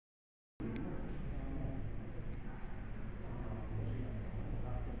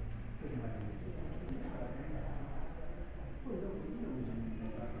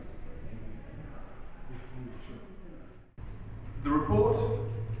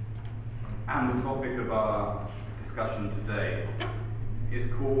and the topic of our discussion today is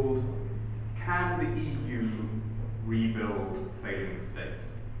called, Can the EU Rebuild Failing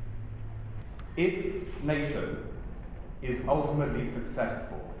States? If NATO is ultimately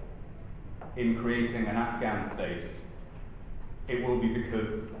successful in creating an Afghan state, it will be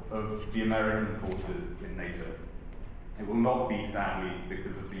because of the American forces in NATO. It will not be, sadly,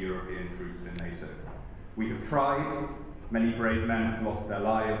 because of the European troops in NATO. We have tried, many brave men have lost their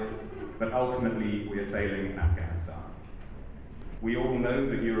lives, but ultimately we are failing in Afghanistan. We all know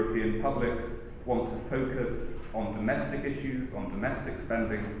that European publics want to focus on domestic issues, on domestic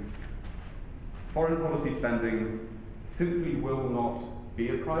spending. Foreign policy spending simply will not be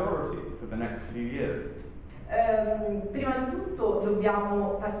a priority for the next few years. Prima di tutto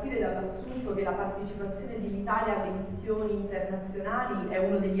dobbiamo partire dall'assunto che la partecipazione dell'Italia alle missioni internazionali è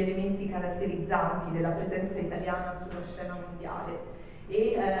uno degli elementi caratterizzanti della presenza italiana sulla scena mondiale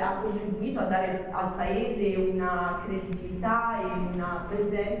e ha contribuito a dare al Paese una credibilità e una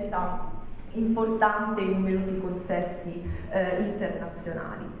presenza importante in numerosi consessi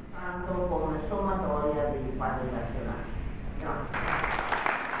internazionali. Tanto come sommatoria dei quadri nazionali. Grazie.